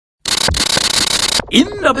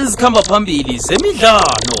Indaba ezikhamba phambili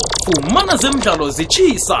zemidlalo. Fumana zemidlalo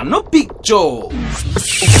zichisa no Big Joe.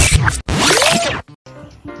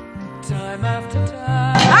 Time after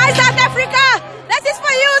time. Hi South Africa! This is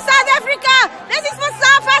for you, South Africa! This is for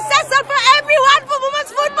Safa, Cecil, for everyone for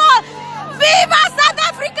women's football! Viva South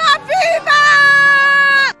Africa! Viva!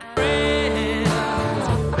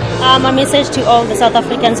 A message to all the South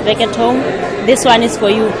Africans back at home. This one is for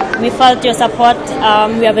you. We felt your support.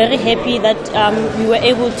 We are very happy that we were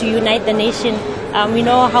able to unite the nation. We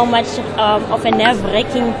know how much of a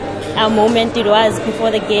nerve-wracking moment it was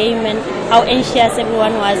before the game and how anxious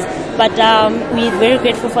everyone was. But we're very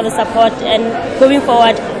grateful for the support, and going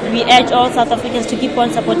forward, we urge all South Africans to keep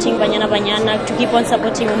on supporting Banyana Banyana, to keep on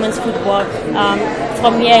supporting women's football.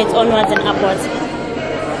 From here, it's onwards and upwards.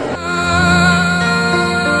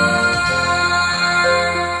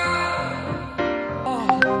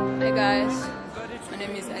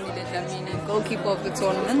 Goalkeeper of the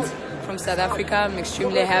tournament from South Africa. I'm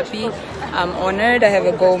extremely happy. I'm honored. I have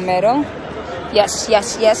a gold medal. Yes.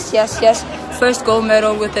 First gold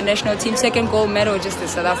medal with the national team. Second gold medal just in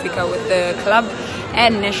South Africa with the club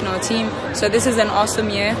and national team. So this is an awesome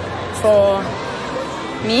year for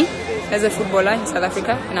me as a footballer in South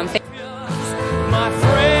Africa, and I'm thankful. My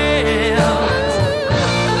friend.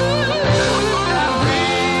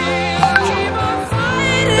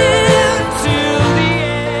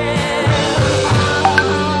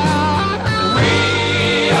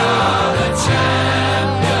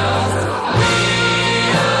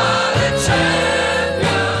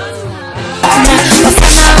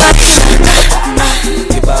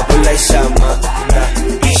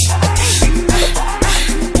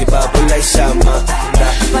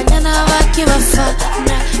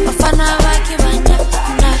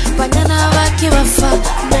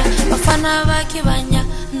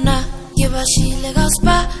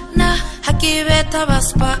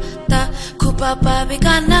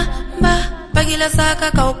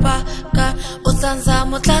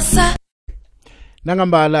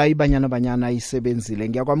 Nangambala ibanyana banyana isebenzile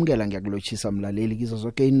ngiyakwamukela ngiyakulochisa mlaleli kizo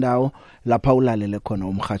zonke indawo lapha ulalele khona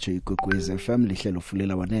umhajo igwegwezi FM lihlelo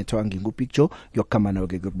Fulela Wanethwa ngingupicture yokukhamba nawe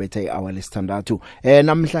kubetha ihour lesithandathu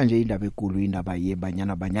namhlanje indaba enkulu indaba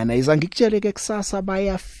yebanyana banyana iza ngikutshele ke kusasa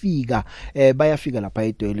bayafika lapha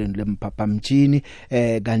edolweni lempaphamjini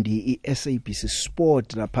kanti iSABC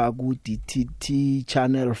Sport lapha ku DTT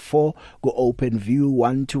Channel 4 ku Open View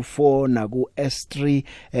 124 na ku S3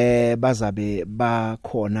 bazabe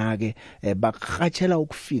khona ke bakhatshela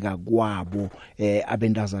ukufika kwabo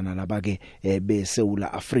abendazana laba ke beSouth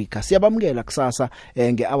Africa. Siyabamukela kusasa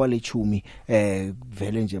ngehour le10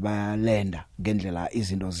 vele nje bayalenda ngendlela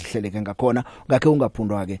izinto zihleleke ngakhona ngakhe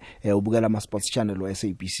ungaphundwa ke ubukela ama sports channel wa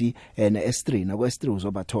SABC na S3 na ku S3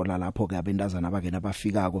 uzobathola lapho ke abendazana abake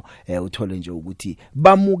nabafikako uthole nje ukuthi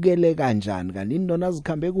bamukele kanjani kanti indona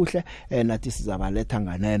zikhambe kuhle nathi sizabaletha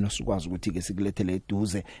nganeno sikwazi ukuthi ke sikulethele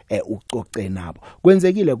eduze ucoce nabo.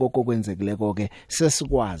 Kwenzekile kokho kwenzekileko ke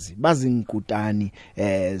sesikwazi bazingkutani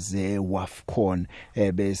ze WAFCON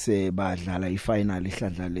bese badlala ifinal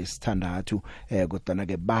ihlandla lesithandathu kodwa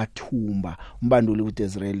ke bathumba umbanduli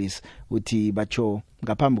uDesraelis uthi batsho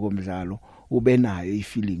ngaphambi komdlalo ube nayo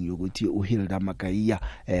ifeeling yokuthi uHilda Magaiya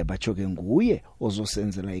bachoke nguye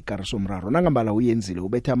ozosenzela ikariso mraro nangambala uyenzile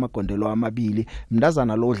ubethe amagondelo amabili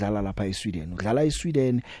mndazana lo udlala lapha eSweden udlala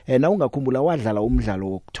eSweden na ungakhumbula wadlala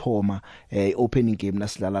umdlalo wokthoma opening game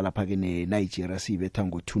nasidlala lapha ke neNigeria sibetha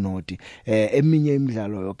ngo2-0 eminye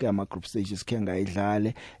imidlalo yonke ama group stages khenga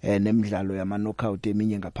idlale nemidlalo yama knockout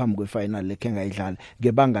eminye ngaphambi kwefinal lekhenga idlale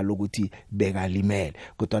ngebanga lokuthi bekalimele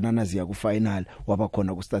kodwa naziya ku final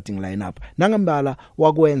wabakhona ku starting lineup nangambala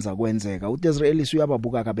wakwenza kwenzeka uDesraelis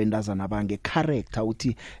uyababuka kabendazana bange character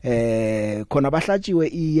uthi khona bahlatshiwe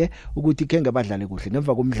iye ukuthi kenge badlale kuhle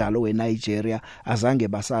ngemva komdlalo weNigeria azange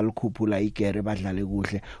basalikhuphula igere badlale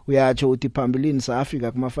kuhle uyatsho uthi phambilini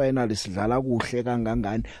saafika kuma final sidlala kuhle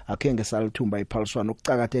kangangani akhenge salithumba iphaliswano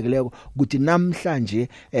okucakathekileko ukuthi namhlanje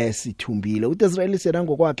sithumbile uDesraelis yena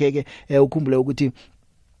ngokwakhe ke ukhumbule ukuthi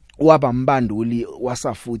waba mbanduli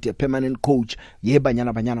wasafuthi permanent coach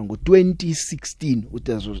yebanyana banyana ngo2016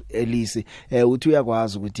 uDesraelis uthi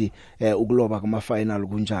uyakwazi ukuthi ukuloba kuma final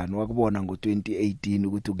kunjani wakubona ngo2018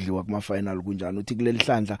 ukuthi ukudliwa kuma final kunjani uthi kuleli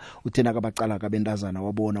hlandla uthena kabacala kabendazana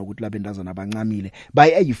wabona ukuthi labendazana bancamile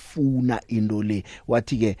bayayifuna into le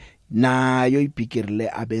wathi ke nayo ibigiri le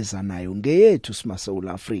abeza nayo ngeyethu sima South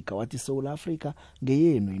Africa wathi South Africa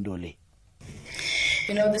ngeyenu into le.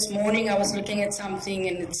 You know, this morning I was looking at something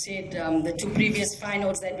and it said the two previous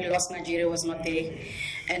finals that we lost, Nigeria was not there.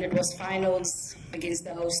 and it was finals against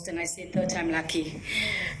the host, and I said third time lucky.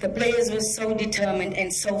 The players were so determined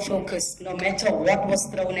and so focused, no matter what was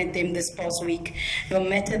thrown at them this past week, no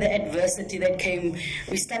matter the adversity that came.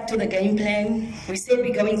 We stuck to the game plan. We said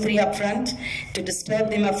we're going 3 up front to disturb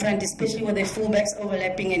them up front, especially with their fullbacks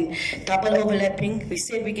overlapping and double overlapping. We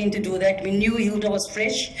said we're going to do that. We knew Hilda was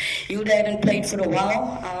fresh. Hilda hadn't played for a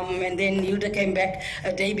while, and then Hilda came back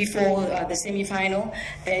a day before the semi-final,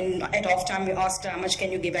 and at halftime we asked her, how much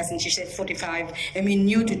can you give us, and she said 45. And we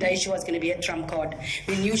knew today she was going to be a trump card.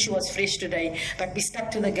 We knew she was fresh today, but we stuck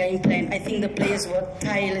to the game plan. I think the players worked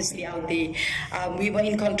tirelessly out there. We were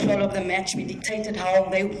in control of the match. We dictated how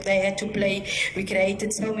they had to play. We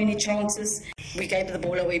created so many chances. We gave the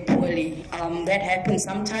ball away poorly. That happens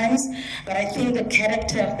sometimes, but I think the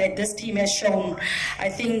character that this team has shown, I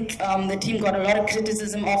think the team got a lot of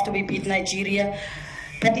criticism after we beat Nigeria.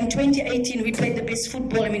 But in 2018, we played the best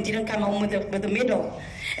football and we didn't come home with a medal.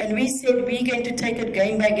 And we said we're going to take it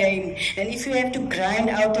game by game. And if we have to grind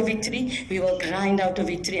out a victory, we will grind out a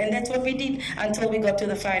victory. And that's what we did until we got to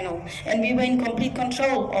the final. And we were in complete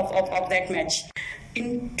control of that match.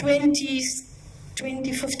 In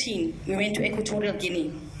 2015, we went to Equatorial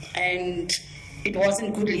Guinea. And it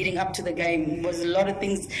wasn't good leading up to the game. There was a lot of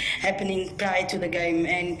things happening prior to the game.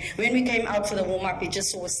 And when we came out for the warm-up, we just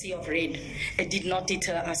saw a sea of red. It did not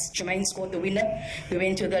deter us. Jermaine scored the winner. We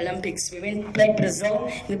went to the Olympics. We went and played Brazil,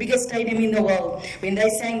 the biggest stadium in the world. When they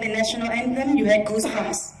sang the national anthem, you had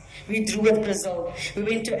goosebumps. We drew with Brazil. We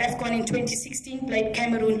went to AFCON in 2016, played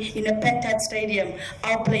Cameroon in a packed-out stadium.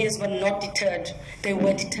 Our players were not deterred. They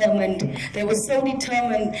were determined. They were so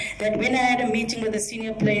determined that when I had a meeting with the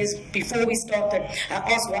senior players before we started, I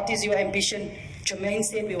asked, what is your ambition? Jermaine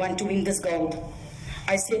said, we want to win this gold.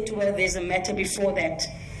 I said to her, there's a matter before that.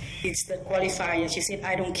 It's the qualifier. She said,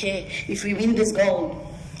 I don't care. If we win this gold,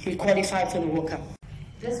 we qualify for the World Cup.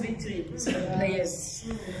 This victory is for the players,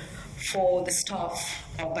 for the staff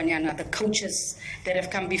of Banyana, the coaches that have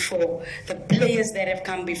come before, the players that have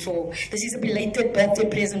come before. This is a belated birthday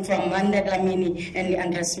present from Amanda Dlamini and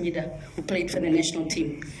Leandra Smida, who played for the national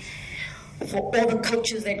team. For all the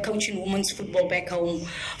coaches that coach in women's football back home,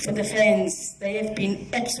 for the fans, they have been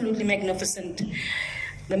absolutely magnificent.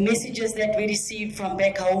 The messages that we received from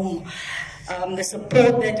back home, the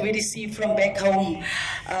support that we received from back home,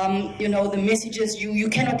 the messages, you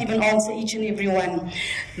cannot even answer each and every one.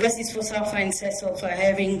 This is for Safa and Cecil for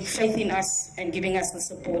having faith in us and giving us the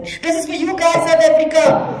support. This is for you guys, South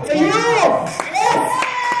Africa, for you! Yes!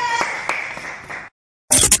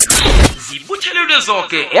 Zibuthelelwe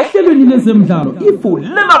zonke ehlelweni lezemidlalo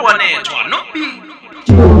ifulela Wanethwa noBig.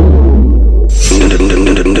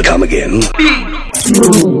 Come again.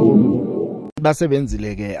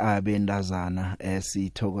 Basebenzile ke abendazana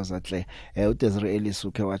sithokoza hle uDesiree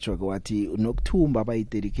Elisuke watsho ke wathi nokuthumba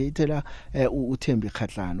bayidedicatela uThembi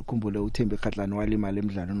Khatlana ukhumbule uThembi Khatlana walimala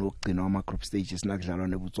emidlalweni wokugcina wama group stages nakudlalwa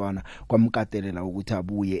neBotswana kwamkatelela ukuthi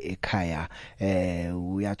abuye ekhaya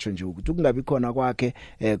uyatsho nje ukuthi kungabi khona kwakhe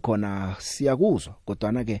khona siyakuzwa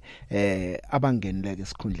kodwa ke abangenileke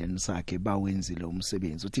esikhundleni sakhe bawenzile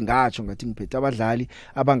umsebenzi uthi ngatsho ngathi ngiphethe abadlali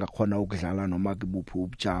abangakhona ukudlala noma kubuphi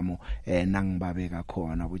ubujamo ngibabeka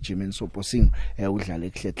khona uJimmy Soposing udlala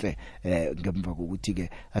eklehle ngemva kokuthi ke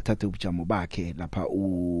athathe ubujamo bakhe lapha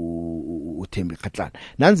uThembi Khatlana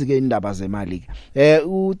nanzi ke indaba zemali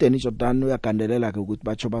uDenny Jordan uyagandelela ke ukuthi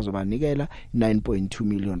batsho bazobanikela 9.2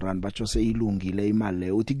 million rand batsho seyilungile imali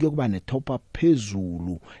le uthi kuyokuba ne top up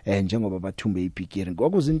phezulu njengoba bathumbe ibhigiri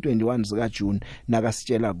ngokuzi 21 zika June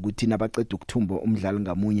nakasitshela ukuthi nabaqeda ukuthumba umdlali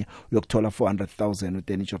ngamunye uyokuthola 400,000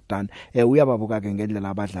 uDenny Jordan uyababuka ke ngendlela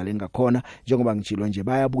abadlali ngakhona njengoba ngitshilo nje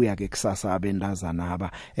bayabuya ke kusasa abendazana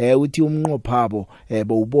aba uthi umnqophabo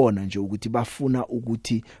bowubona nje ukuthi bafuna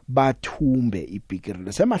ukuthi bathumbe ibhigiri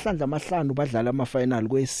lesemahlandla amahlanu badlala ama final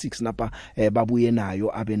kwe6 napha babuye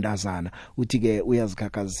nayo abendazana uthi ke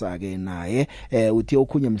uyazikhakhazisa ke naye uthi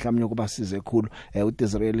okhunye mhlawumnye kuba size ekhulu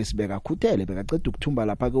uDesiree Lisibeka khuthele bekaqeda ukuthumba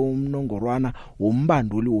lapha ke umnongorwana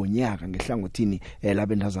wombanduli wonyaka ngehlangothini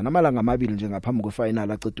labendazana amalanga amabili nje ngaphambi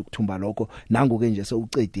kwefinal aceda ukuthumba lokho nangu ke nje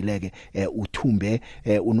sewucedileke uthumbe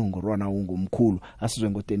unongorwana ungumkhulu asizwe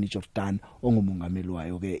ngoDenny Jordan ongumongameli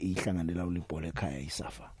wayo ke ihlanganela ulibhola ekhaya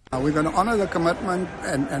iSafa. We're going to honor the commitment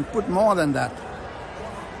and put more than that.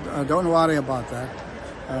 Don't worry about that.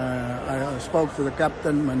 I spoke to the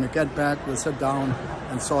captain. When we get back, we'll sit down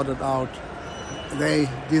and sort it out. They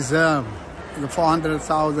deserve the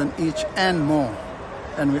 400,000 each and more.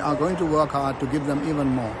 And we are going to work hard to give them even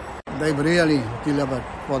more. They've really delivered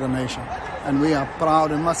for the nation. And we are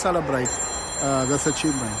proud and must celebrate this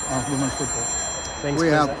achievement of women's football. Thanks, we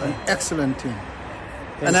have an excellent team.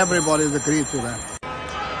 And everybody has agreed to that.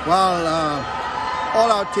 Well,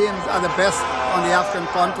 all our teams are the best on the African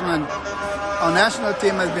continent. Our national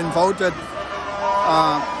team has been voted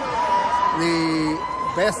the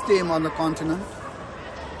best team on the continent.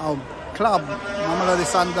 Our club, Mamelodi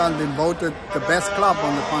Sundowns, has been voted the best club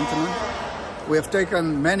on the continent. We have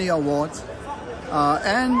taken many awards.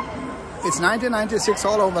 And it's 1996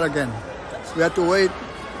 all over again. We had to wait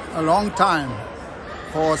a long time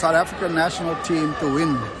for South African national team to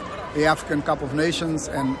win the African Cup of Nations,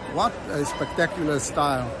 and what a spectacular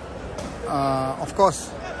style. Of course,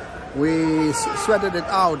 we sweated it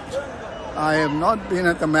out. I have not been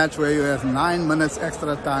at a match where you have 9 minutes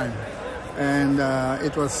extra time, and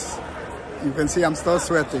it was, you can see I'm still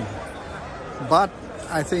sweating. But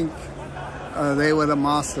I think they were the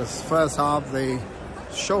masters. First half, they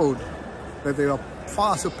showed that they were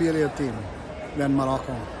far superior team than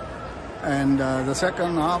Morocco. And the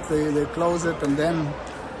second half, they closed it, and then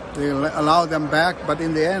they allowed them back. But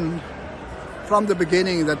in the end, from the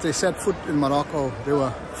beginning that they set foot in Morocco, they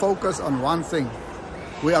were focused on one thing.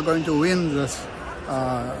 We are going to win this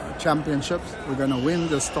championships. We're going to win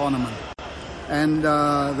this tournament. And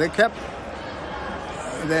they kept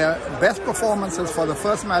their best performances for the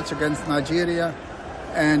first match against Nigeria,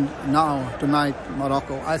 and now tonight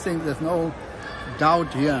Morocco. I think there's no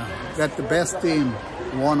doubt here that the best team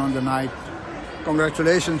won on the night.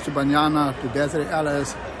 Congratulations to Banyana, to Desiree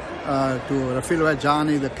Ellis, to Rafil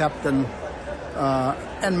Wajani, the captain,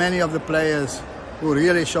 and many of the players who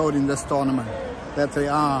really showed in this tournament that they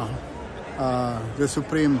are the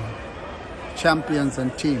supreme champions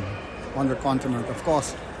and team on the continent. Of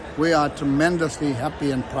course, we are tremendously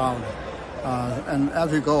happy and proud. And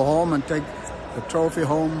as we go home and take the trophy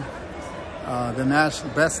home, the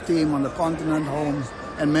national best team on the continent home,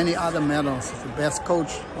 and many other medals, the best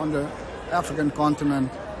coach on the African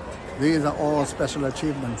continent, these are all special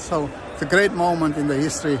achievements. So it's a great moment in the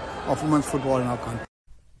history of women's football in our country.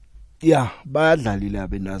 Yeah, badlalile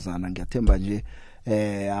abentazana, ngiyathemba nje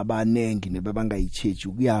abanengi nebebangayichechi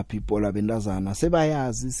ukuyaphi ipola abentazana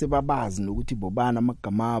sebayazi, sebabazi nokuthi bobana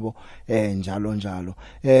amagama abo njalo njalo.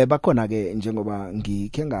 Bakhona ke njengoba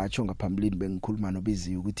ngikhe ngatsho ngaphambilini bengikhuluma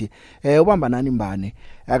nobiziwe ukuthi ubamba nani imbane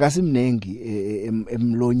akasimnengi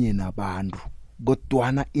emlonyeni abantu,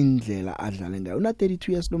 kodwana indlela adlala ngayo. Una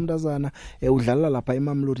 32 years lomntazana udlala lapha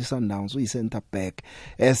eMamelodi Sundowns, uyi center back.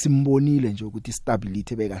 Simbonile nje ukuthi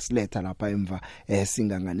stability bekasiletha lapha emva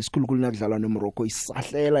singangani isikhulukhulu nakudlalwa neMorocco,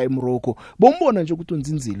 isahlela eMorocco. Bombona nje ukuthi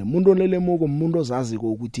unzinzile umuntu olele emoko, umuntu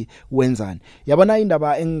ozaziko ukuthi wenzani. Yabona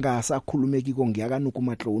indaba engasakhulumeki ko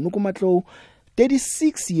ngiyakaNukumatlow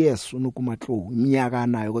 36 years uNukumatlow, iminyaka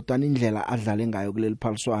nayo, kodwa indlela adlale ngayo kuleli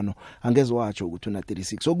phaliswano angeze watsho ukuthi una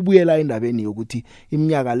 36. Okubuyela endabeni yokuthi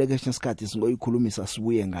iminyaka lekeshin isikhathi singoyikhulumisa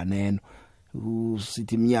sibuye nganeno.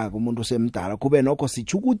 Sithi iminyaka umuntu semdala kube nokho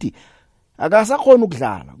sithi ukuthi akasakhona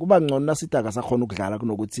ukudlala, kuba ngcono nasithi akasakhona ukudlala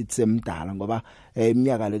kunokuthi sithi semdala, ngoba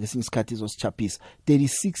iminyaka lekesinye isikhathi izosichaphisa.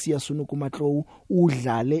 36 years uNukumatlow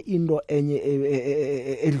udlale into enye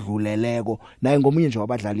edluleleko, naye ngomunye nje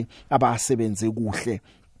wabadlali abasebenze kuhle.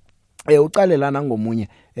 Ucalelana ngomunye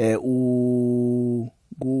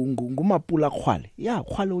ngumapula Khwale. Ya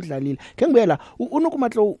Khwale udlalile. Ke ngibuyela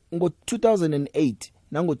uNukumatlow ngo 2008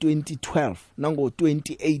 nango 2012 nango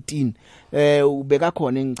 2018 ubeka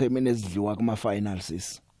khona engichemeni ezidliwa kuma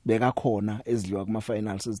finals. Beka khona ezidliwa kuma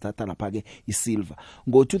finals ezithatha lapha ke isilver.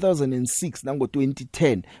 Ngo 2006 nango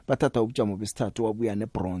 2010 bathatha ubujamo besithathu wabuya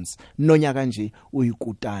nebronze. Nonyaka nje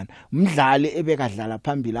uyikutana. Mdlali ebekadlala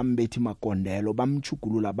phambili ambethi Makondelo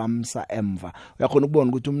bamchugulula bamsa emva. Uyakhona ukubona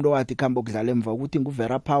ukuthi umuntu wathi khamba ukudlala emva ukuthi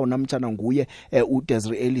nguVera Pau namtjana nguye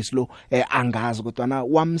uDesiree Ellis lo angazi, kodwa na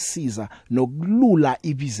wamsiza nokulula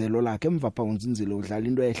ibizelo lakhe emva pha unzinzile udlala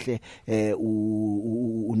into ehle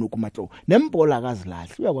uNukumatlow. Nembola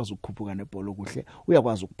akazilahle, uyakwazi ukukhuphuka nebhola kuhle,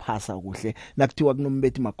 uyakwazi ukuphasa kuhle. Nakuthiwa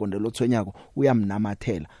kunombethi Makondelo othonyako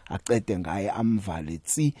uyamnamathela acede ngaye amvale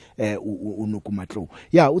tsi uNukumatlow.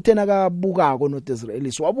 Ya uthena kabukako noDesiree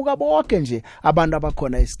Ellis wabuka bonke nje abantu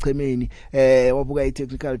abakhona esichemeni, wabuka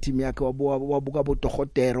i-technical team yakhe, wabuka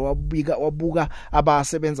bodokotela, wabuka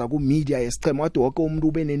abasebenza ku media yesichema, wathi wonke umuntu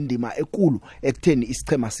ube nendima ekulu ekutheni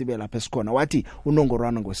isichema sibe lapha esikhona. Wathi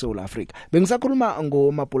unongorwana ngoSouth Africa. Bengisakhuluma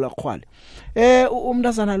ngoMapula Khwale.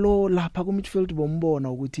 Umntazana lo lapha ku midfield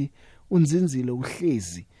bombona ukuthi unzinzile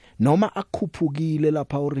uhlezi noma akhuphukile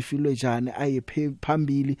lapha urifilwe njani aye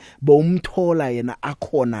phambili bomthola yena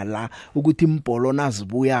akhona la ukuthi imbholo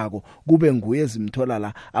nazibuyako kube nguye ezimthola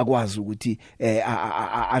la akwazi ukuthi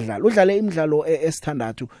adlala udlale imidlalo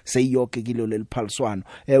esithandathu seyiyoke kilo leliphaliswano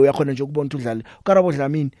uyakhona nje ukubona udlale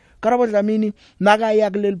Karabo Dlamini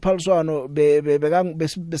nakaya kuleli phaliswano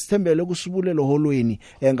besithembele kusibulelo holweni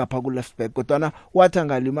ngapha ku left back kodwa wathi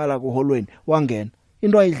ngalimala ku holweni wangena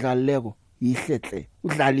into ayidlalileko yihlehle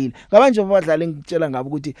udlalile ngabanje abadlali ngitshela ngabo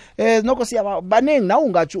ukuthi nokho siyaba baningi nawe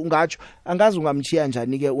ungatsho angazi ungamchiya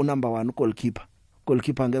njani ke unumber 1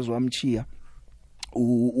 goalkeeper ngezwe wamchiya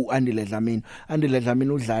Andile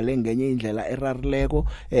Dlamini udlale ngenye indlela erarileko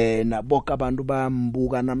naboka abantu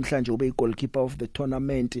bambuka namhlanje ube goalkeeper of the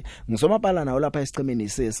tournament ngisomabhala nawo lapha esichemeni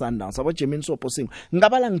seSundowns abo Jimmy Soposing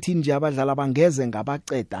ngabala ngithini nje abadlala bangeze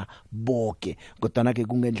ngabaceda bonke kodwa ke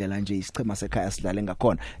kungendlela nje isichema sekhaya sidlale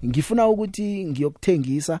ngakhona ngifuna ukuthi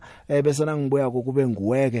ngiyokuthengisa bese nangibuya kokube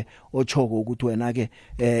nguweke ochoko ukuthi wena ke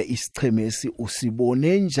isichemesi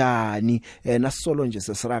usibone njani nasisolo nje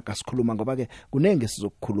sesiraga sikhuluma ngoba ke kunenge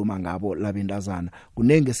sizokukhuluma ngabo labendazana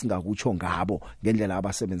kunenge singakutsho ngabo ngendlela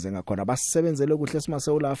abasebenze ngakhona basebenzele kuhle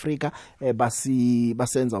simaseula Africa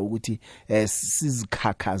basenza ukuthi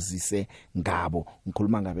sizikhakhazise ngabo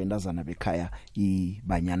ngikhuluma ngabendazana bekhaya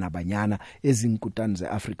ibanyana ezinkutani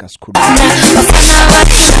zeAfrica sikhuluma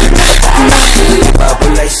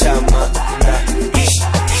babula shama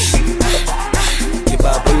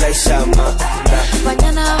babula shama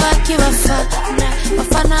banyana baki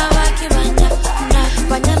bafana baki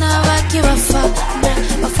banyana baki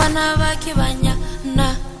bafana baki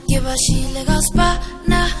banyana gibashile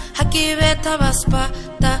gaspana hakibeta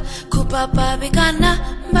baspata kupapa bigana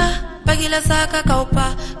bagila saka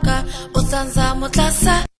kaupaka usanza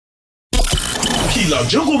mutlasa phila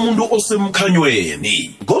njengomuntu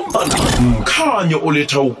osemkhanyweni ngombana umkhanyo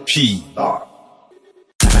oletha ukuphila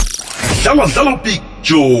dlala Big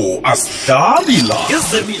Joe asidlali la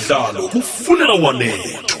ezemidlalo kufulela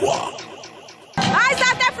Wanethwa. Hi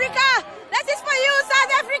South Africa, this is for you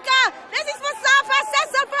South Africa, this is for Safa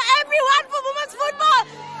Sessel, for everyone, for women's football.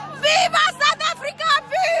 Viva South Africa,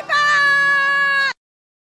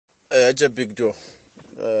 viva! Big Joe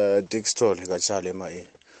Dick Stoll kachale mai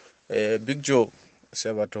Big Joe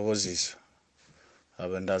siyabathokozisa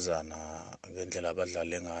abendazana ngendlela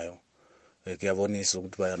abadlale ngayo kuyabonisa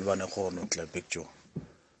ukuthi banekhono kule Big Joe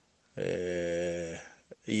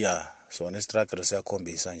so nestruggle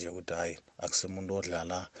siyakhombisa nje ukuthi hayi akusemuntu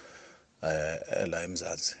odlala la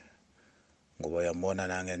eMzansi ngoba yambona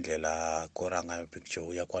nangendlela kora ngayo Big Joe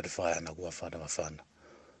uyaqualify bafana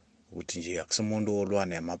ukuthi nje akusemuntu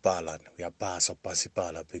olwane emapala uyapasa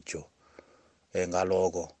ipala Big Joe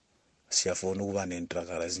ngaloko siyafuna ukuba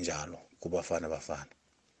nentragala ezinjalo kubafana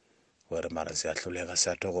where mara siyahluleka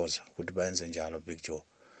siyathokoza ukuthi bayenze njalo Big Joe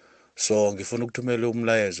so ngifuna ukuthumela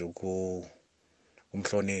umlayezo ku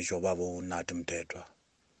umhlonishwa baba uNathi Mthethwa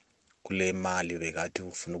kule mali bekathi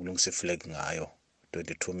ufuna ukulungisa iflag ngayo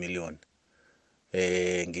 22 million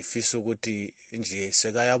ngifisa ukuthi nje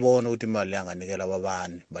sekayabona ukuthi imali yanganikela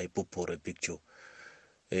ababani bayipuphure Big Joe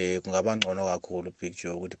kungaba ngcono kakhulu Big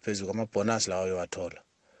Joe ukuthi phezulu kwamabonus lawo uyathola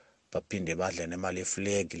baphinde badle nemali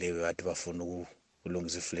yeflag leyo bathi bafuna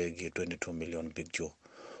ukulungisa iflag ye22 million Big Joe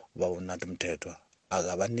ubaba uNathi Mthethwa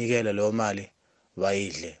akabanikele leyo mali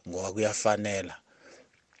bayidle ngoba kuyafanela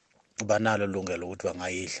banalo lungelo ukuthi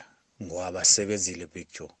bangayidla ngoba basebenzile Big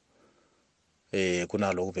Joe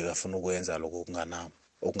kunaloko bekafuna ukwenza lokho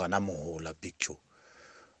okunganamuhola Big Joe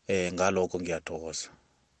ngaloko ngiyathokoza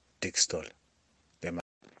Dick Stoll the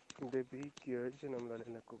Big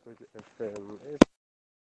nomlalela kokwezi FM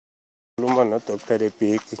luma no Dr. The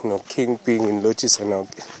Big no King Ping inlochisa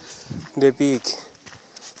nonke The Big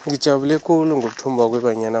ngijabule kakhulu ngokuthumba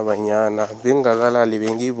kwebanyana bengakalali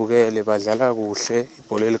bengibukele badlala kuhle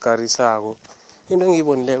ibhola elikarisako into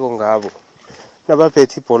engiyibonileko ngabo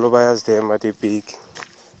nabaphethe ibhola bayazidema The Big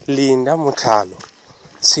linda muthalo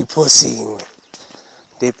sipho singwe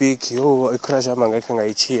The Big icrash amangekhe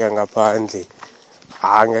ngayichiya ngaphandle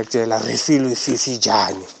ngiyakutshela refile fifi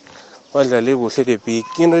jani wadlale kuhle The Big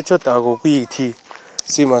into echodako kuyithi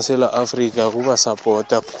simasela Africa kuba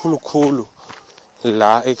supporta khulu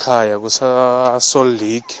la ekhaya kusa Soul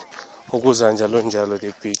League ukuza njalo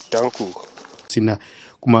The Big thank you sina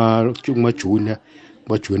kuma junior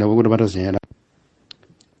bakuna batazanyana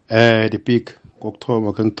The Big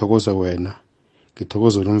kokuthoba ke ngithokoza wena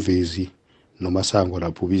ngithokoza nomvezi nomasango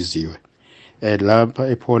lapho ubiziwe lapha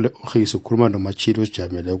ephole uhisi ukhuluma nomachilo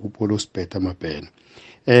sijamele kupolo speta mabhena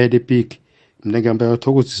The Big mina ngihamba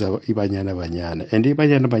yathokozisa ibanyana and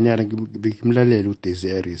ibanyana ngimlalela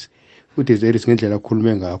uDesiris uDeseris ngendlela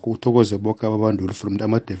akhulume ngakho uthokoze bonke ababanduli from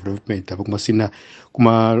ama development abakumasina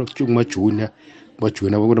kuma junior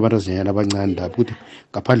bajunior abantu abancane lapho ukuthi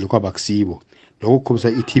ngaphandle kwabakusibo lokho kukhomisa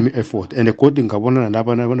i-team effort and kodwa ngabona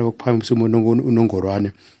nalabana bokuphambisa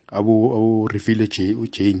unongorwane abo refill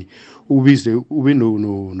uJane ubize ube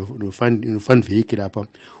no fun vehicle lapha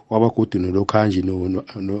wabagodi nolokhanje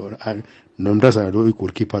nomntazana lo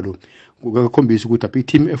i-goalkeeper lo kukhombisa ukuthi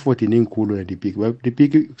i-team effort inenkulu la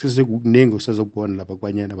dipiki sesekuningi usazokubona lapha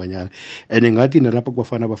kwanyana and ngathi nalapha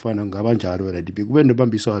kubafana ngabanjalo la dipiki kube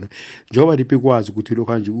nobambisana njengoba dipiki kwazi ukuthi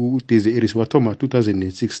lokhanje uDeseris wathoma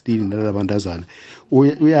 2016 nalabantazana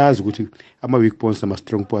uyazi ukuthi ama-weak points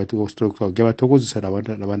nama-strong point ngiyabathokozisa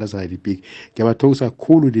labantazana dipiki ngiyabathokozisa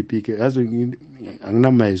kakhulu dipiki yazi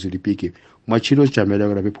anginamazwi dipiki machilo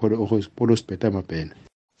sijameleko lapha ePolo Sport amabhena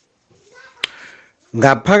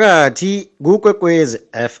ngaphakathi kuKwekwezi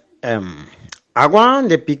FM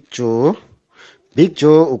akwande Big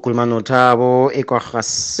Joe ukhuluma noThabo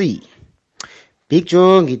eKwaGasi. Big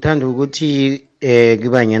Joe ngithanda ukuthi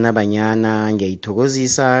kubanyana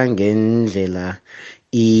ngiyayithokozisa ngendlela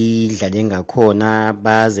idlale ngakhona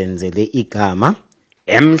bazenzele igama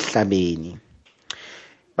emhlabeni.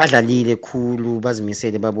 Badlalile khulu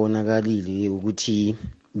bazimisele babonakalile ukuthi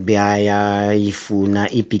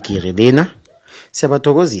bayayifuna ibhigiri lena.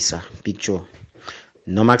 Siyabathokozisa Big Joe.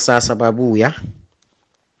 Noma kusasa babuya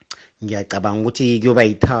ngiyacabanga ukuthi kuyoba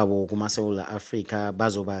yithabo kumaSouth Africa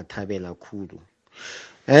bazobathabela khulu.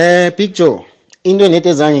 Big Joe into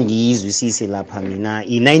netezange ngiyizwisise lapha mina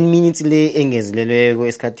i9 minutes le engezelelweko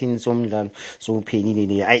esikhathini somdlalo sokuphelile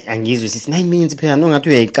le angizwisisi 9 minutes phela nongathi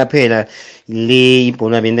uyayicaphela le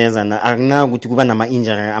ibhola abentazana akuna ukuthi kuba nama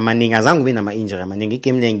injury amaningi azange ube nama injury amaningi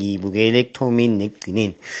igame le ngiyibukele ekuthomeni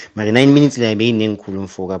nekugcineni mara 9 minutes le beyinenkulu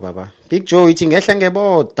mfoka baba. Big Joe ithi ngehla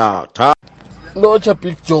ngeboda cha locha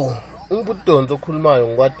Big Joe umbudonzo okhulumayo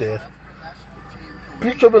ngwadera.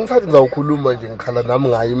 Big Joe bengisathi ngawukhuluma nje ngikhala nami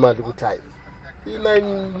ngayo imali ukuthi hayi i9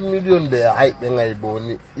 million le hayi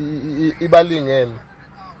bengayiboni ibalingene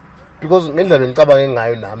because ngendlela ngicabanga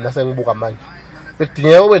ngayo nami nasengibuka manje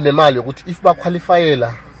bekudingeka ube nemali ukuthi if ba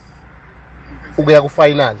qualifyela ukuya ku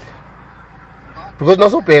final because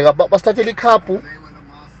nasobheka basithathela icup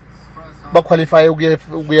ba qualify ukuya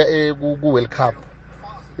ku World Cup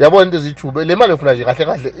yabona into ezithuba le mali ufuna nje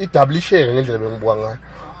kahle i double share ngendlela bengibuka ngayo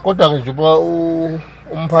kodwa nje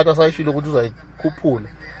umphathi asayishilo ukuthi uzayikhuphula.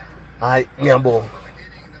 Hayi ngiyabonga.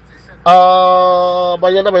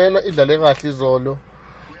 Banyana idlale kahle izolo.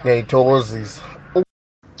 Ngiyayithokozisa.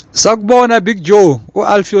 Sakubona Big Joe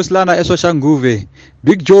uAlfios lana eSoshanguve.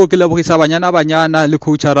 Big Joe ke lebogisa banyana le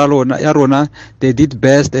coach ya rona they did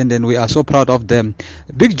best and then we are so proud of them.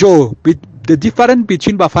 Big Joe the difference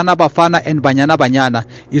between Bafana and Banyana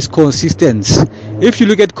is consistency. If you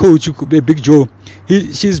look at coach Big Joe,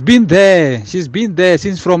 she's been there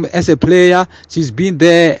since from as a player, she's been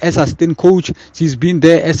there as assistant coach, she's been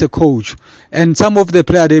there as a coach. And some of the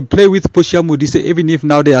players they play with Poshia Modise even if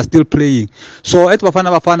now they are still playing. So at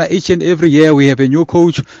Bafana each and every year we have a new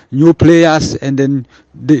coach, new players, and then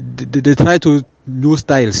they try to new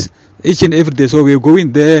styles each and every day. So we're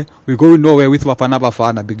going there, we're going nowhere with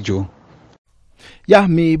Bafana Big Joe. Ya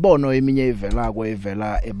mibono eminye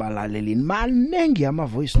evela ebalalelini manengi ama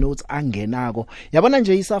voice notes angenako yabona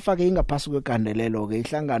nje isafake ingaphasi kwegandelelo ke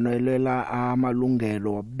ihlangano elwela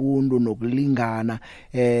amalungelo wabuntu nokulingana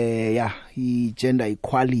i-gender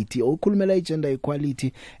equality okhulumela i-gender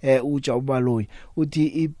equality uja ubaloyi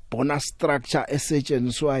uthi bonus structure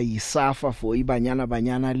esetshenziswa yisafa for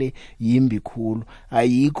ibanyana le yimbi khulu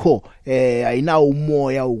ayikho ayina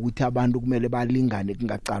umoya ukuthi abantu kumele balingane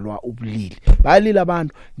kungacalwa ubulili balila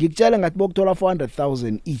abantu ngikutshela ngathi bokuthola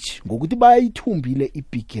 400,000 each ngokuthi bayithumbile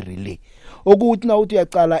ibhigiri le ukuthi na uthi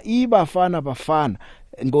uyacala bafana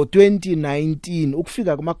ngo2019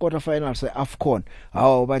 ukufika kuma quarter finals eAfcon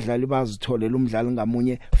hawo badlali bazitholela umdlali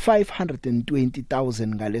ngamunye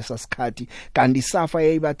 520,000 ngalesa sikhathi kanti isafa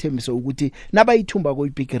yayibathembisa ukuthi nabayithumba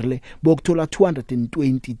koyibhigiri le bokuthola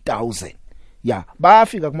 220,000 ya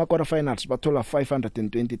bafika kuma quarter finals bathola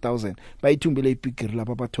 520,000 bayithumbile ibhigiri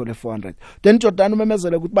lapha bathole 400 then Jordan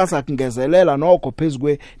umemezele ukuthi basakungezelela nokho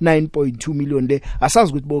phezukwe 9.2 million le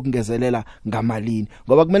asazi ukuthi bokungezelela ngamalini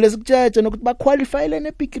ngoba kumele sikutshetshe nokuthi baqualifyele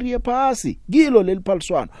nebhigiri yephasi kilo leli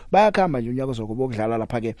phaliswano bayakhamba nje unyaka zokubokudlala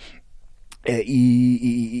lapha ke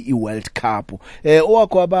i-World Cup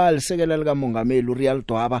owakho abalisekela lika mongameli uReal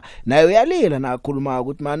Dwaba naye uyalila nakhuluma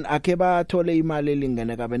ukuthi man akhe bathole imali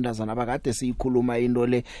elingene kabentazana bakade siyikhuluma into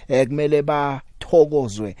le kumele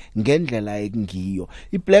bathokozwe ngendlela ekungiyo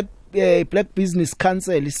Black Business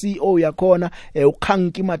Council CEO yakhona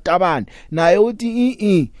uKhanki Matabane naye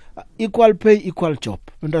uthi equal pay equal job.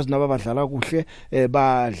 Bentazana abadlala kuhle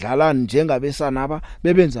badlala njengabesana aba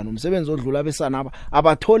bebenza nomsebenzi odlula abesana aba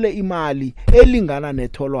abathole imali elingana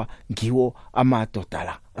netholwa ngiwo amadoda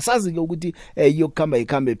la. Asazi ke ukuthi yokukhamba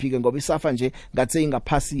ikhambe phike ngoba isafa nje ngathi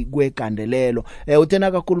ingaphasi kwegandelelo.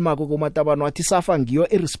 Uthena kakhuluma koMatabane wathi isafa ngiyo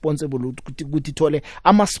irresponsible ukuthi ithole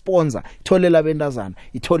ama sponsor, itholela bentazana,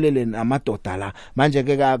 itholele namadoda la. Manje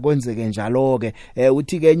ke akwenzeke njalo ke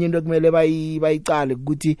uthi ke enye into ekumele bayicale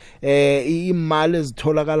ukuthi imali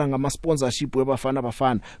ezitholakala ngama sponsorship webafana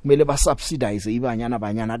kumele ba subsidize ibanyana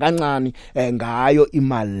kancane ngayo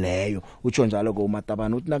imali leyo. Utsho njalo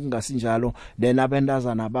koMatabane uthi nakungasinjalo then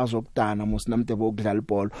abentazana bazokudana musinamde bokudlala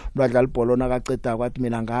ibhola. Umdlala ibhola nakaceda kwathi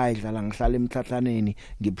mina ngayidlala ngihlala emhlatlaneni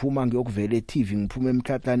ngiphuma ngiyokuvela eTV ngiphuma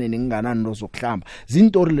emhlatlaneni nginganani nozokuhlamba.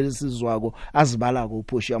 Zintori lezi sizwako azibala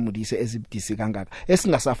kuPhosha Mudise ezibudisi kangaka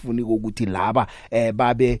esingasafuni ukuthi laba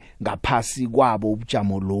babe ngaphasi kwabo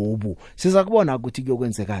ubujamo lobu. Siza kubona ukuthi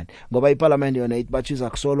kuyokwenzekani ngoba iParliament yona ithi bachiza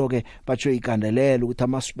kusolo ke batsho igandelelo ukuthi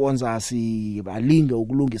ama sponsors balinge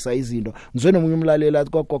ukulungisa izinto. Ngizwe nomunye umlaleli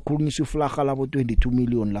athi kwakhulunyiswa iflaga labo 22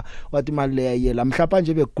 million la wathi imali leyo la mhlapa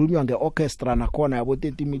nje bekukhulunywa ngeorchestra nakhona yabo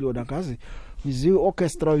 30 million akazi izi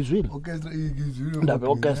orchestra izwile ndabe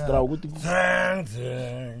orchestra ukuthi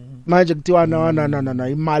manje kuthiwa na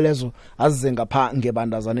imali ezo azize ngapha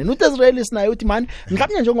ngebandazaneni. uthi Israelis naye uthi man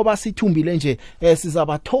mhlawumnye njengoba sithumbile nje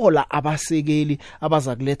sizabathola abasekeli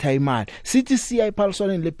abaza kuletha imali sithi siya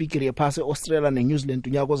ephaliswaneni lebigiri yephase Australia neNew Zealand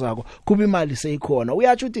unyako zako kuba imali seyikhona.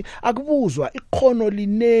 Uyathi uthi akubuzwa ikhono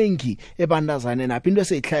linengi ebandazaneni naphi into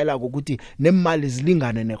eseyihlayela ukuthi nemali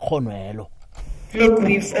zilingane nekhono. Look,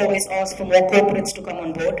 we've always asked for more corporates to come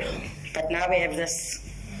on board, but now we have this.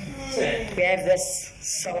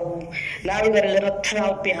 So now we've got a little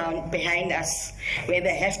crowd behind us where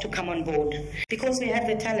they have to come on board because we have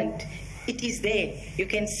the talent. It is there. You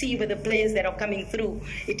can see with the players that are coming through.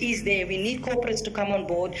 It is there. We need corporates to come on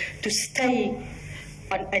board to stay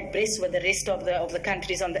abreast with the rest of the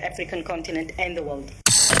countries on the African continent and the world.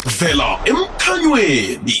 Vela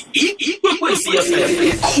emkhanyweni ikhona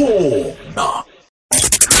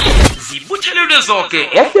zibuthelelwe zonke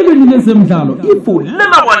ehlelweni lezemidlalo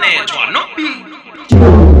ifulela wanethwa nobing.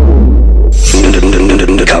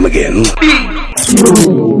 Come again.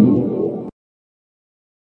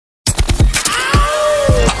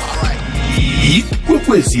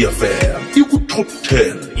 Ikwekwezi FM ikutop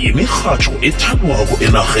 10 yemirhatsho ethandwako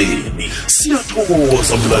enarheni.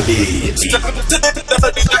 Siyathokoza mlaleli.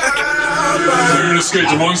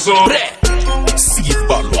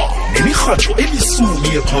 Sibalwa nemirhatsho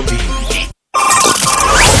elisumi ephambili.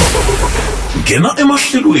 Ngena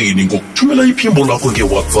emahlelweni ngokuthumela iphimbo lakho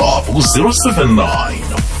ngeWhatsApp ku 079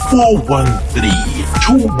 413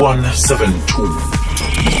 2172.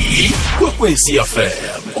 Ikwekwezi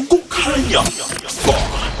FM kukhanya ba.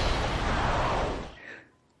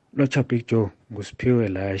 Locha Big Joe ngusiphiwe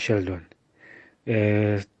la Sheldon.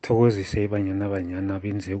 Thokozise ibanyana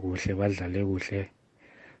benze kuhle badlale kuhle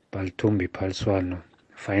balithumba iphaliswano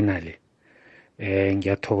finally.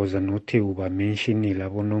 Ngiyathokoza nothi uba mentionile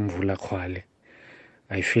abonomvula khwale.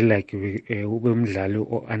 I feel like ube umdlali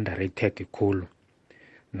underrated khulu.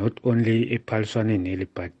 Not only ephaliswaneni eli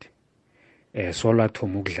but solo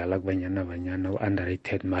athoma ukudlala kubanyana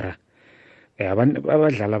underrated mara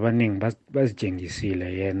abadlali abaningi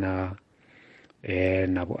bazijengisile yena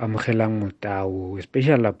nabo Amgelang Mutawu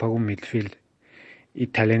especially lapha ku midfield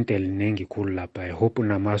italent elinengi khulu lapha. I hope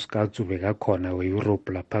nama scouts ubeka khona we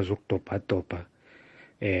Europe lapha zokudopa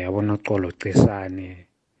abona Xolo Cesane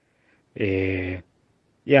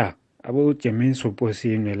yeah abo Jermaine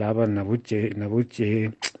Soposini laba nabo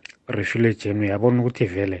Refule Jemwe yabona ukuthi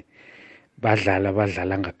vele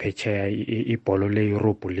badlala ngaphetsheya ibhola le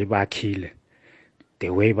Europe libakhile the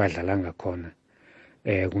way badlala ngakhona.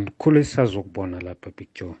 Kukhulu esizokubona lapha Big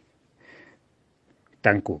Joe.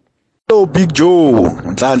 Thank you. Hello Big Joe,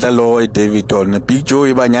 Nhlanhla lo David on Big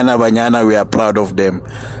Joe ibanyana we are proud of them.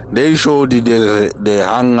 They showed the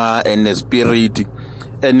hunger and the spirit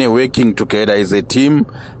and working together as a team,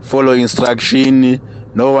 follow instruction,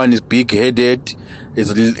 no one is big-headed.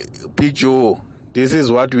 It's Big Joe. This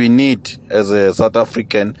is what we need as a South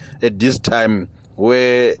African at this time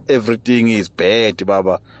where everything is bad,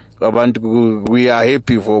 Baba. We are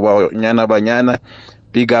happy for Banyana.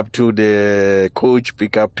 Big up to the coach,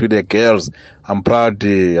 big up to the girls. I'm proud.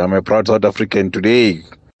 I'm a proud South African today.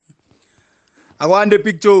 I want the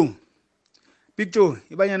Big Joe. Big Joe,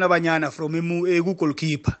 Banyana from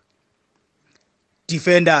goalkeeper.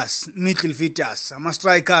 Defenders, midfielders, I'm a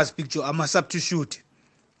strikers, Big Joe, I'm a substitute.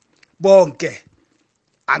 Bonke.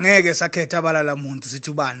 Angeke sakhetha abalala muntu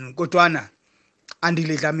sithi ubani kodwana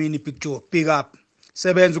Andile Dlamini picture big up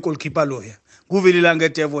sebenza ugoalkeeper loya kuvilila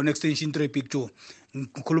ngeDevon extension 3 picture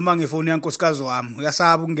ngikhuluma ngefoni yankosikazi wami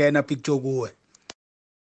uyasaba ukungena picture kuwe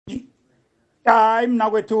hayi mina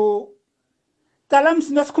kwethu cala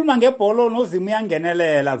msino sikhuluma ngebholo noZimu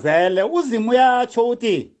uyangenelela vele uZimu uyatsho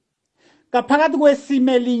uthi kaphakathi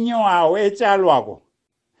kwesimo elinyewayo etshalwako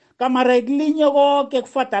kamare kulinye konke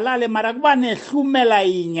kufadalale mara kuba nehlumela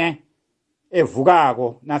inye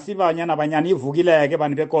evukako nasibanyana abanyana ivukileke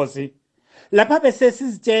bani bekosi lapha bese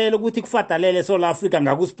sizitshela ukuthi kufadalele South Africa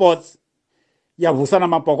ngaku sports yavusana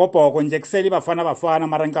amabhokobhoko nje kuseli bafana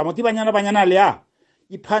mara ngicama ukuthi banyana leya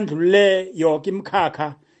iphandlule yonke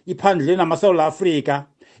imkhakha iphandlule nama South Africa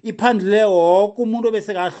iphandlule wonke umuntu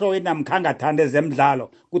obese kahloye namkhangathanda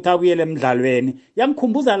ezemidlalo kuthi abuyele emidlalweni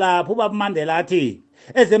yangikhumbuza lapho ubaba Mandela athi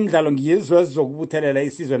ezemidlalo ngiyizwe ezizokubuthelela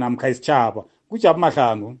isizwe namkha isitshaba kujabu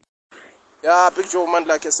mahlangu. Yeah, Big Joe, man,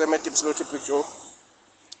 like I said, my tips low to Big Joe.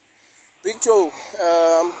 Big Joe,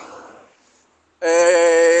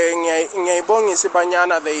 ngiyayibongisa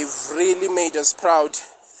ibanyana, they've really made us proud.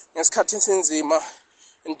 Ngesikhathi sinzima,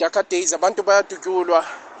 in darker days, abantu bayadutyulwa,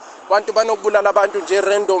 abantu banokubulala abantu nje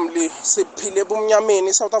randomly, siphile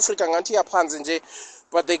bumnyameni, South Africa ngathi yaphansi nje,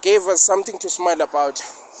 but they gave us something to smile about.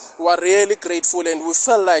 We are really grateful and we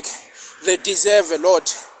felt like they deserve a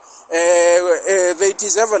lot. They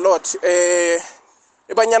deserve a lot.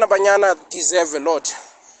 Banyana deserve a lot.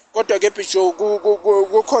 Kodwa ke Big Joe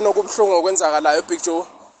kukhona okubuhlungu okwenzakalayo Big Joe.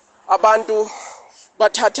 Abantu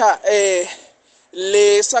bathatha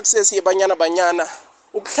le success yebanyana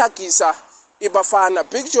ukuhlagisa ibafana.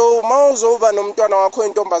 Big Joe mawuzoba nomntwana wakho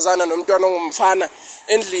intombazana nomntwana ongumfana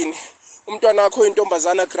endlini. Umntwana wakho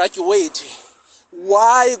intombazana graduate.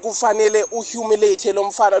 Why kufanele uhumiliate lo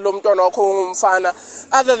mfana lo mntwana wakho ongumfana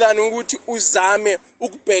other than ukuthi uzame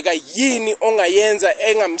ukubheka yini ongayenza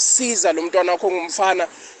engamsiza lo mntwana wakho ongumfana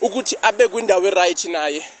ukuthi abe kwindawo right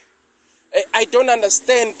naye. I don't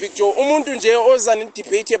understand Big Joe. Umuntu nje ozana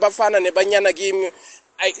debate ebafana nebanyana kimi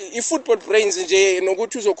i-football brains nje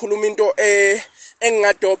nokuthi uzokhuluma into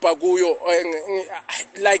engingadobha kuyo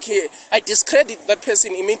like I discredit that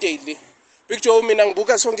person immediately. Big Joe mina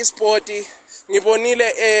ngibuka sonke isport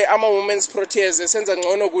ngibonile ama women's proteas senza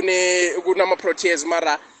ngcono kunama proteas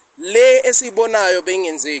mara le esibonayo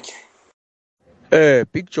bengenzeki.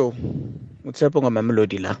 Big Joe uTshepo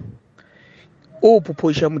ngamamelodi la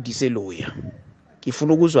uphuphoisha mudise loya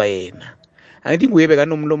ngifuna ukuzwa yena angithi nguye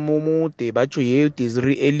bekanomlomo omude batsho ye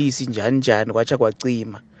Desiree Ellis njani kwacha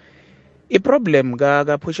kwacima iproblem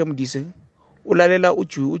kaphosha mudise ulalela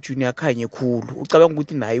uJunior Khanye khulu ucabanga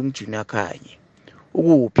ukuthi naye uJunior Khanye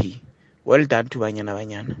ukuphi. Well done to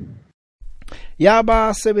banyana.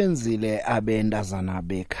 Yabasebenzile abendazana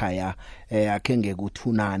bekhaya akhe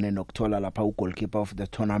ngekuthunane nokuthola lapha ugoalkeeper of the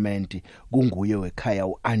tournament kunguye wekhaya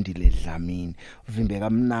uAndile Dlamini uvimbeka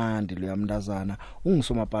mnandi lo yamndazana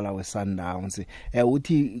ungisomapala weSundowns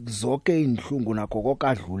uthi zonke inhlungu nakho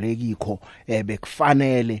kokadlulekikho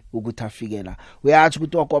bekufanele ukuthi afikela uyathi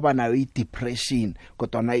ukuthi wakwaba nayo idepression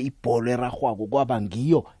kodwa na ibhola eragwako kwaba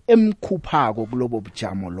ngiyo emkhuphako kulobo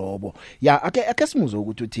bujamo lobo ya ake simuze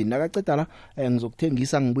ukuthi uthini akaceda la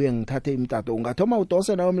ngizokuthengisa ngibuye ngithathe imtato ungathoma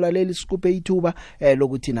udose nawe umlaleli sikupe ithuba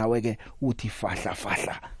lokuthi nawe ke uthi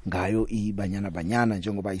fahla ngayo ibanyana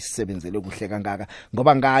njengoba isebenzele kuhle kangaka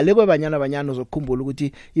ngoba ngale kwebanyana uzokukhumbula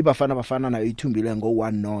ukuthi bafana nayo ithumbile ngo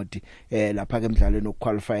 1-0 lapha ke emidlalweni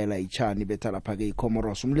okuqualifyela iChani betha lapha ke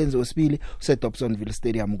iComoros umlenze wesibili useDobsonville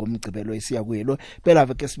Stadium ngomgcibelo esiya kuyelo phela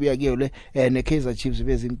veke sibuya kuyo le neKaizer Chiefs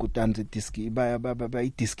bezinkutanzi diski ba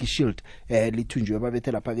idiski shield lithunjwe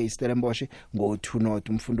babethe lapha ke iStellenbosch ngo 2-0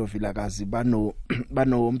 umfundo vilakazi bano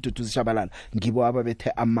umduduzi Shabalala ngibo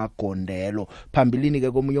ababethe amagondelo phambilini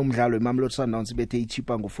ke komunye umdlalo iMamelodi Sundowns bethe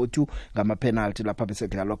ichipa ngo 4-2 ngama penalty lapha bese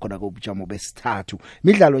kudlalwa khona kobujamo besithathu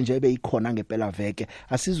imidlalo nje beyikhona ngempela veke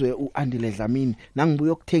asizwe uAndile Dlamini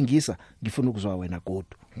nangibuye ukuthengisa ngifuna ukuzwa wena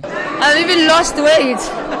kodwa. I've even lost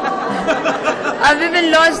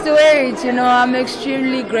weight. You know, I'm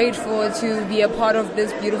extremely grateful to be a part of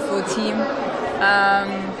this beautiful team.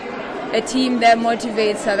 A team that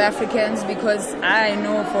motivates South Africans because I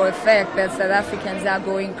know for a fact that South Africans are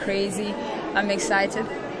going crazy. I'm excited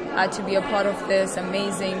to be a part of this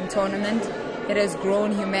amazing tournament. It has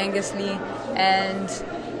grown humongously and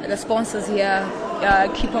the sponsors here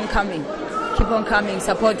keep on coming,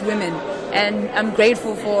 support women. And I'm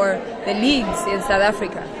grateful for the leagues in South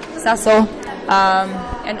Africa, SASO,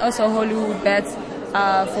 and also Hollywood Bets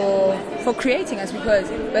for creating us, because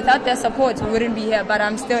without their support we wouldn't be here. But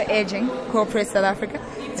I'm still urging corporate South Africa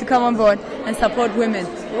to come on board and support women.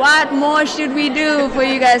 What more should we do for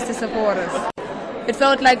you guys to support us? it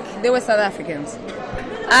felt like they were South Africans.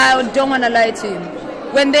 I don't want to lie to you.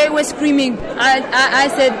 When they were screaming, I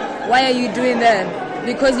said, why are you doing that?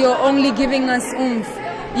 Because you're only giving us oomph.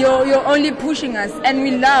 You're only pushing us, and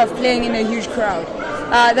we love playing in a huge crowd.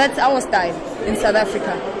 That's our style in South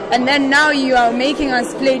Africa. And then now you are making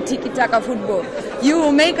us play tiki-taka football. You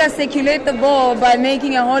will make us circulate the ball by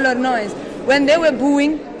making a whole lot of noise. When they were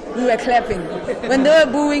booing, we were clapping. When they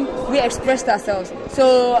were booing, we expressed ourselves.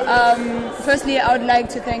 So firstly, I would like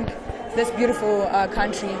to thank this beautiful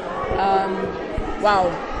country.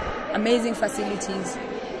 Wow, amazing facilities,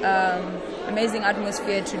 amazing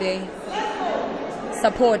atmosphere today.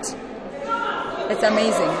 Support, it's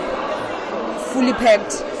amazing. Fully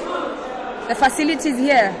packed. The facilities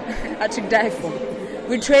here are to die for.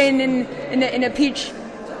 We train in a pitch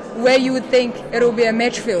where you would think it will be a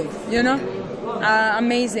match field, you know?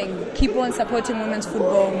 Amazing. Keep on supporting women's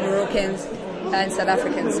football, Moroccans and South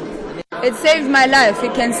Africans. It saved my life.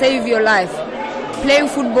 It can save your life. Playing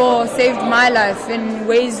football saved my life in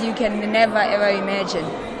ways you can never ever imagine.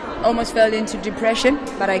 Almost fell into depression,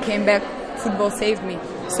 but I came back. Football saved me.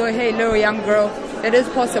 So hey, little young girl, it is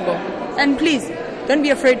possible. And please, don't be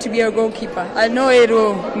afraid to be a goalkeeper. I know it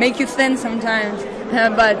will make you thin sometimes,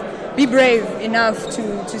 but be brave enough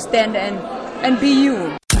to stand and be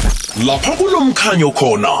you. Lapha kulomkhanyo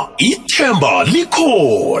khona ithemba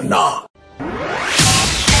likhona.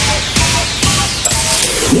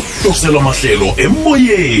 Ukudosela amahlelo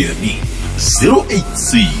emoyeni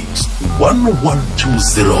 086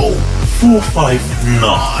 1120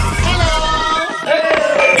 459.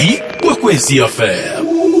 Ikwekwezi FM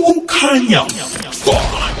ukhanya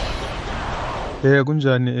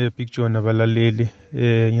kunjani Big John abalaleli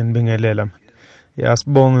ngiyanibingelela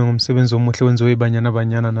sibonge ngomsebenzi omuhle wenziwe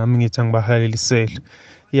ibanyana nami ngithi ngibahalelisele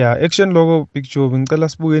action logo Big Joe ngicela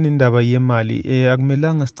sibukeni indaba yemali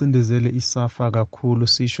akumelanga sicindezele isafa kakhulu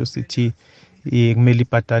sisho sithi kumele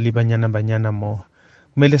ibhadale ibanyana more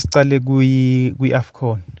kumele sicale kwi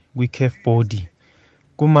AFCON kwi CAF body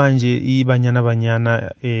kumanje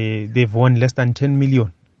ibanyana they've won less than 10 million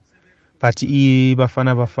but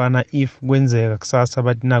bafana if kwenzeka kusasa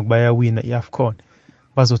bathi nakubaya wina iAFCON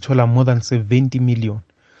bazothola more than 70 million.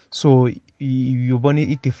 So yubona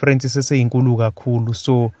i-difference seseyinkulu kakhulu.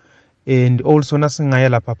 So and also nasingaya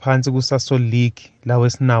lapha phansi kusaso league lawe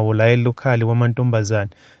sinawo la elokali wamantombazane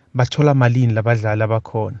bathola malini labadlali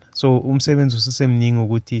abakhona. So umsebenzi usisemningi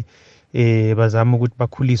ukuthi bazama ukuthi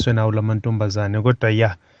bakhuliswe nawo lamantombazane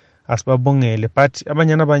kodwa asibabongele but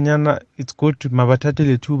abanyana it's good mabathathe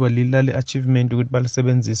lethuba lilale achievement ukuthi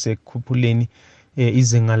balisebenzise ekukhuphuleni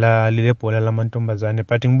izinga la lebhola lamantombazane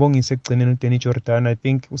but ngibongise ekugcineni uDanny Jordan I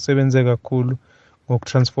think usebenze kakhulu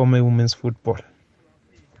ngokutransforma iwomen's football.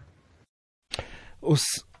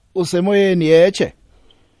 Usemoyeni yeche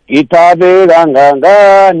Ithabe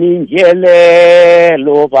kangangani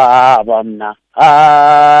njelelo baba mna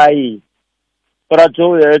hayi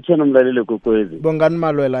Prato yeche nomlaleli kokwezi bongani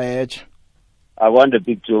malwela yeche akwande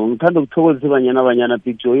Big Joe ngithanda ukuthokozisa abanyana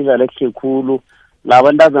Big Joe idlala ehle khulu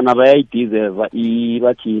labantazana bayayideserve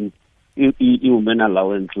ibathini i-women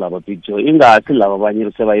allowance laba Big Joe ingasi laba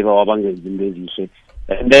abanye sebayiba wabangenza into ezihle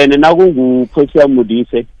and then nakunguphosi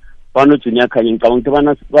Mudise bano junior khanye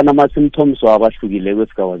ngicabanga ukuthi banama symptoms wabahlukile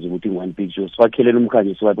kwesigaba ukuthi ngwani Big Joe sibakhelela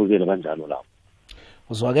umkhanyo sibabukele kanjalo lapho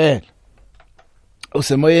uzwakele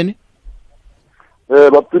usemoyeni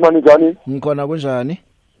bapima njani ngikhona kunjani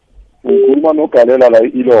ngikhuluma nogalela la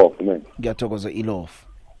iLof man ngiyathokoza iLof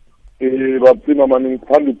bapima mani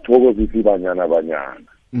ngithanda ukuthokozisa ibanyana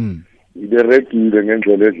iberegile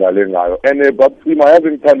ngendlela edlale ngayo and bapima yazi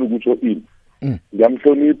ngithanda ukuthi ini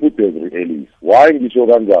ngiyamhlonipha uDesiree Ellis why ngisho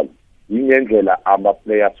kanjalo ingendlela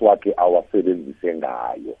ama-players wakhe awasebenzise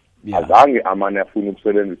ngayo azange amane afuna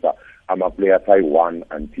ukusebenzisa ama-players ayi-1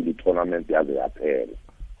 until i-tournament yaze yaphela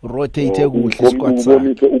rotate kuhle squad sakhe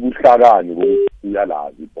ubonise ubuhlakani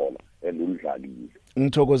uyalazi ibhola and ulidlalile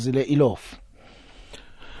ngithokozile iLof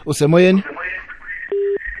usemoyeni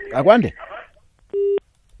akwande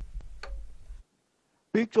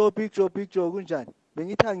Big Joe kunjani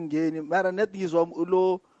bengithi angingeni mara net ngizwa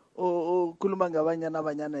lo okhuluma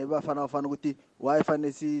ngabanyana ebafana ukuthi why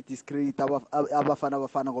fanele si discredit abafana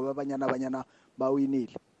ngoba abanyana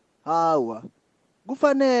bawinile hawa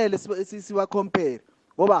kufanele siba compare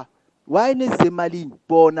ngoba why nezemalini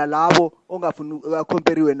bona labo ongafuna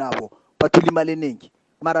ukompariwe nabo bathula imali eningi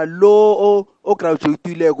mara lo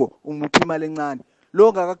graduateileko umuphi imali encane lo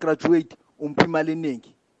ongaka graduate umuphi imali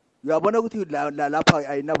eningi uyabona ukuthi lapha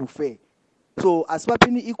ayinabu fair so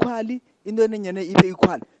asibaphini equally into enenyene ibe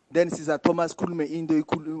equal then siza Thomas khulume into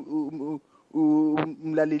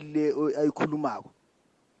umlaleli ayikhulumako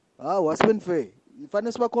wasiphen fair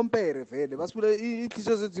Ifanele siba compare vele. Basibule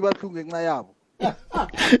inhliziyo zethu zibahlungu ngenxa yabo.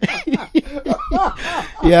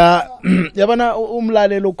 Yabona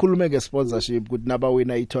umlalelo okhulume ngesponsorship ukuthi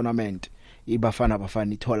nabawina i-tournament ibafana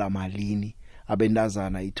ithola malini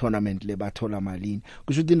abendazana i-tournament le bathola malini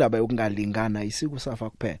kusho ukuthi indaba yokungalingana isiku safa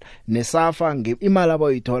kuphela nesafa imali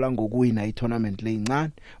abayithola ngokuwina i-tournament le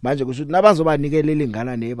incane manje kusho ukuthi nabazoba nikela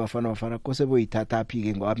ilingana nebafana kose boyithatha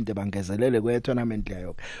phike ngoba abantu bangezelele kwe-tournament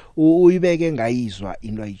leyo uyibeke ngayizwa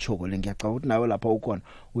into ayichoko le ngiyacabanga ukuthi nawe lapha ukhona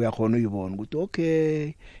uyakhona uyibona ukuthi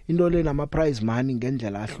okay into le nama prize money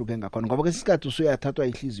ngendlela ahluke ngakhona ngoba kesikhathi usuyathathwa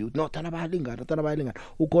ihliziyo uthi no thana bayalingana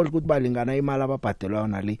ukholwa ukuthi balingana imali ababhadelwa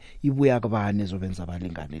nale ibuya kubani ezobenza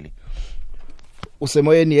balingane le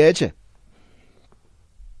usemoyeni yeche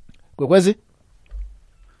kwekwezi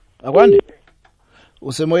akwande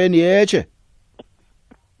usemoyeni yeche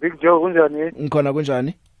Big Joe kunjani ngikhona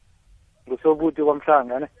kunjani ngusobuthi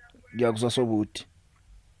kwamhlanga ne ngiyakuzwa sobuthi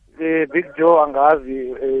Big Joe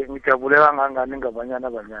angazi ngijabule kangangani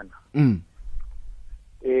ngabanyana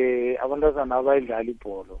abantazana abayidlala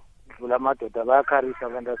ibhola dlula amadoda bayakharisa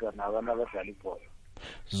abantazana abadlala ibhola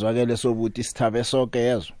zwakele sobuthi sithabe sonke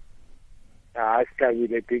yezo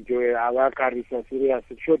sithabile Big Joe abakharisa serious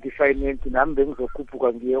kusho finance nami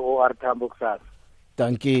bengizokhuphuka ngiye OR Tambo kusasa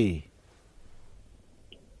thank you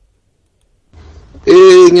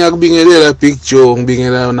ngiyakubingelela Big Joe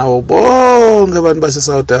ngibingelela nawo bonke abantu base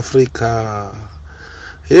South Africa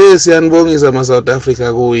siyanibongisa ama South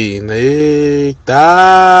Africa kuwina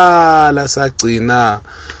dala sagcina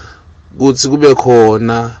kuthi kube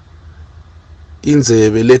khona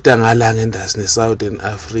indzebe letangalanga endazi neSouthern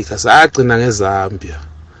Africa sagcina ngeZambia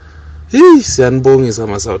siyanibongisa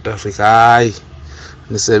ama South Africa hayi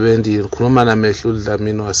nisebenzile khuluma namehlo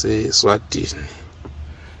uDlamini waseSwatini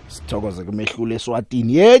sithokoze kumehlule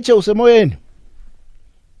eSwatini yeche usemoyeni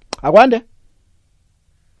akwande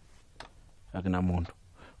akunamuntu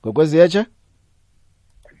gokwezi yeche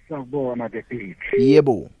sakubona the beat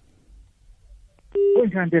yebo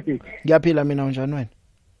kunjani the beat ngiyaphila mina unjani wena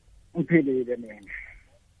uphilile mina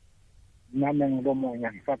nami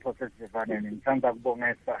ngilomoya ngisaphosezivaneni ngithanda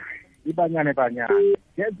kubongeza ibanyane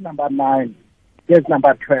jersey number 9 jersey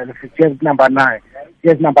number 12 jersey number 9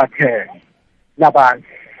 jersey number 10 labantu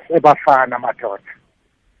ebafana madoda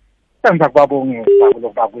senza kubabongisa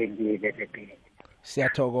kulokuba kwendile bebhili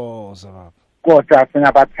siyathokoza baba kodwa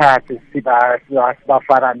singabathathi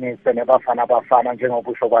sibafananise nebafana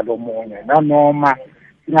njengobusho kwalomunye nanoma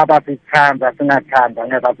singabasithanda singathanda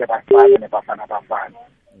ngeke baze basale nebafana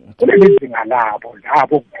kuleli zinga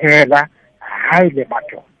labo kuphela hayi le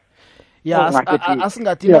madoda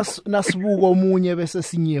asingathi nasibuka omunye bese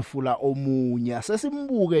sinyefula omunye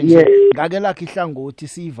sesimbuke nje ngake lakhe ihlangothi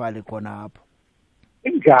sivale khona apho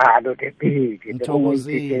injalo the big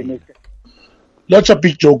ngithokozile Lacha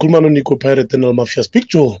Big Joe khuluma noNico Pirate and Mafias Big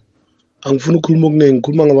Joe angifuni ukukhuluma okuningi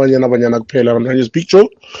ngikhuluma ngabanyana kuphela namhlanje Big Joe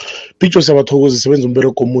siyabathokoza isebenza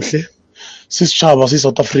umbereko omuhle sisishaba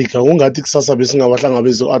South Africa ungathi kusasa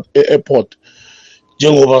besingabahlangabeza e-airport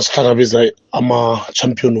njengoba sihlangabeza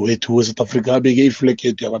ama-champion wethu we-South Africa abeke iflag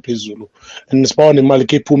yethu yabaphezulu and sibawa nemali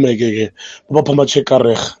ke iphumeke-ke babapha ama-check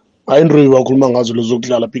areha hayi into bakhuluma ngazo lezo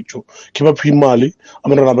kudlala Big Joe khibapha imali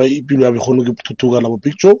abantwana impilo yabo ikhona ukuthuthuka labo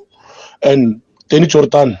Big Joe and Danny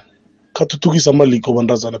Jordan kathuthukisa amaliko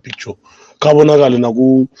abantazana Big Joe kabonakala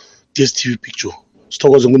naku DStv Big Joe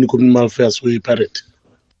sithokoze nguNico Malfairs we-Pirate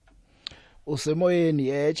usemoyeni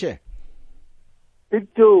yeche Big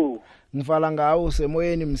Joe ngivala ngawo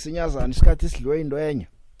usemoyeni msinyazana isikhathi sidliwe into enye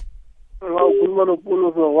ukhuluma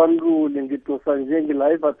noPaulos wakwanlule ngitosa nje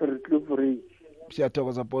ngilive at Recliffe Ridge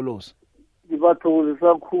siyathokoza Paulos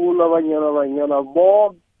ngibathokozisa kakhulu abanyana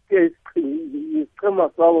bonke isichema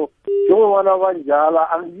sabo njengoba banjala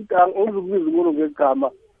angizukubiza umuntu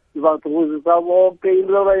ngegama ngibathokozisa bonke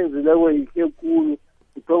into abayenzileko yihle khulu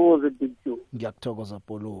ngithokoze Big Joe ngiyakuthokoza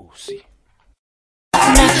Paulos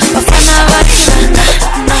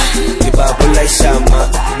Kibabula shama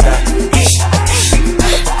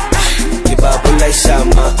Kibabula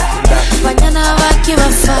shama Banyana waki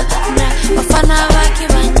bafana waki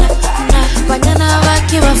banyana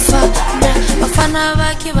waki bafana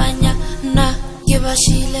waki banyana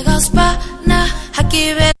kibashile gaspa na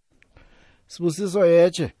hakibe Sibusiso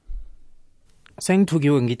yeche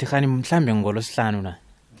Sengithukiwe ngithi khani mhlambe ngolosihlanu na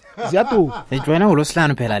Ziyatu ejoyina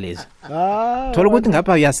ngolosihlanu phela lezi thola ukuthi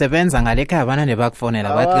ngapha uyasebenza ngale ekhaya bana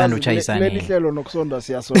nebakufonela bathi kanti uchayisana leli hlelo nokusonda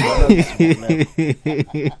siyasonda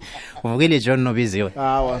uvukile John Nobiziwe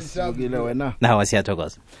wasivukile wena nawe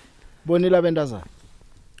siyathokoza bonile abentazana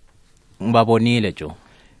ngibabonile Jo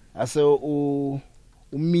ase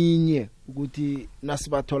uminye ukuthi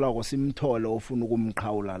nasibathola ko simthole ofuna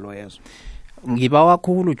ukumqhawula lo yezo. Ngibawa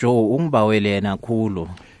kakhulu Joe ungibawele yena kakhulu.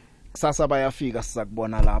 Kusasa bayafika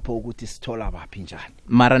sizakubona lapho ukuthi sithola baphi njani.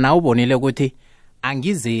 Mara na ubonile ukuthi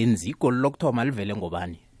angizenzi igoli lokthoma livele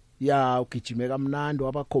ngobani. Ya ugijime kamnandi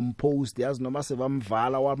waba composed yazi noma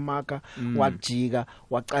sebamvala wamaka wajika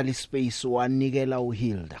waqala ispace wanikela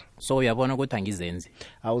uHilda. So uyabona ukuthi angizenzi.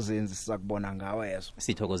 Awuzenzi sizakubona ngawe yeso.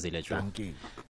 Sithokozile Joe. Thank you.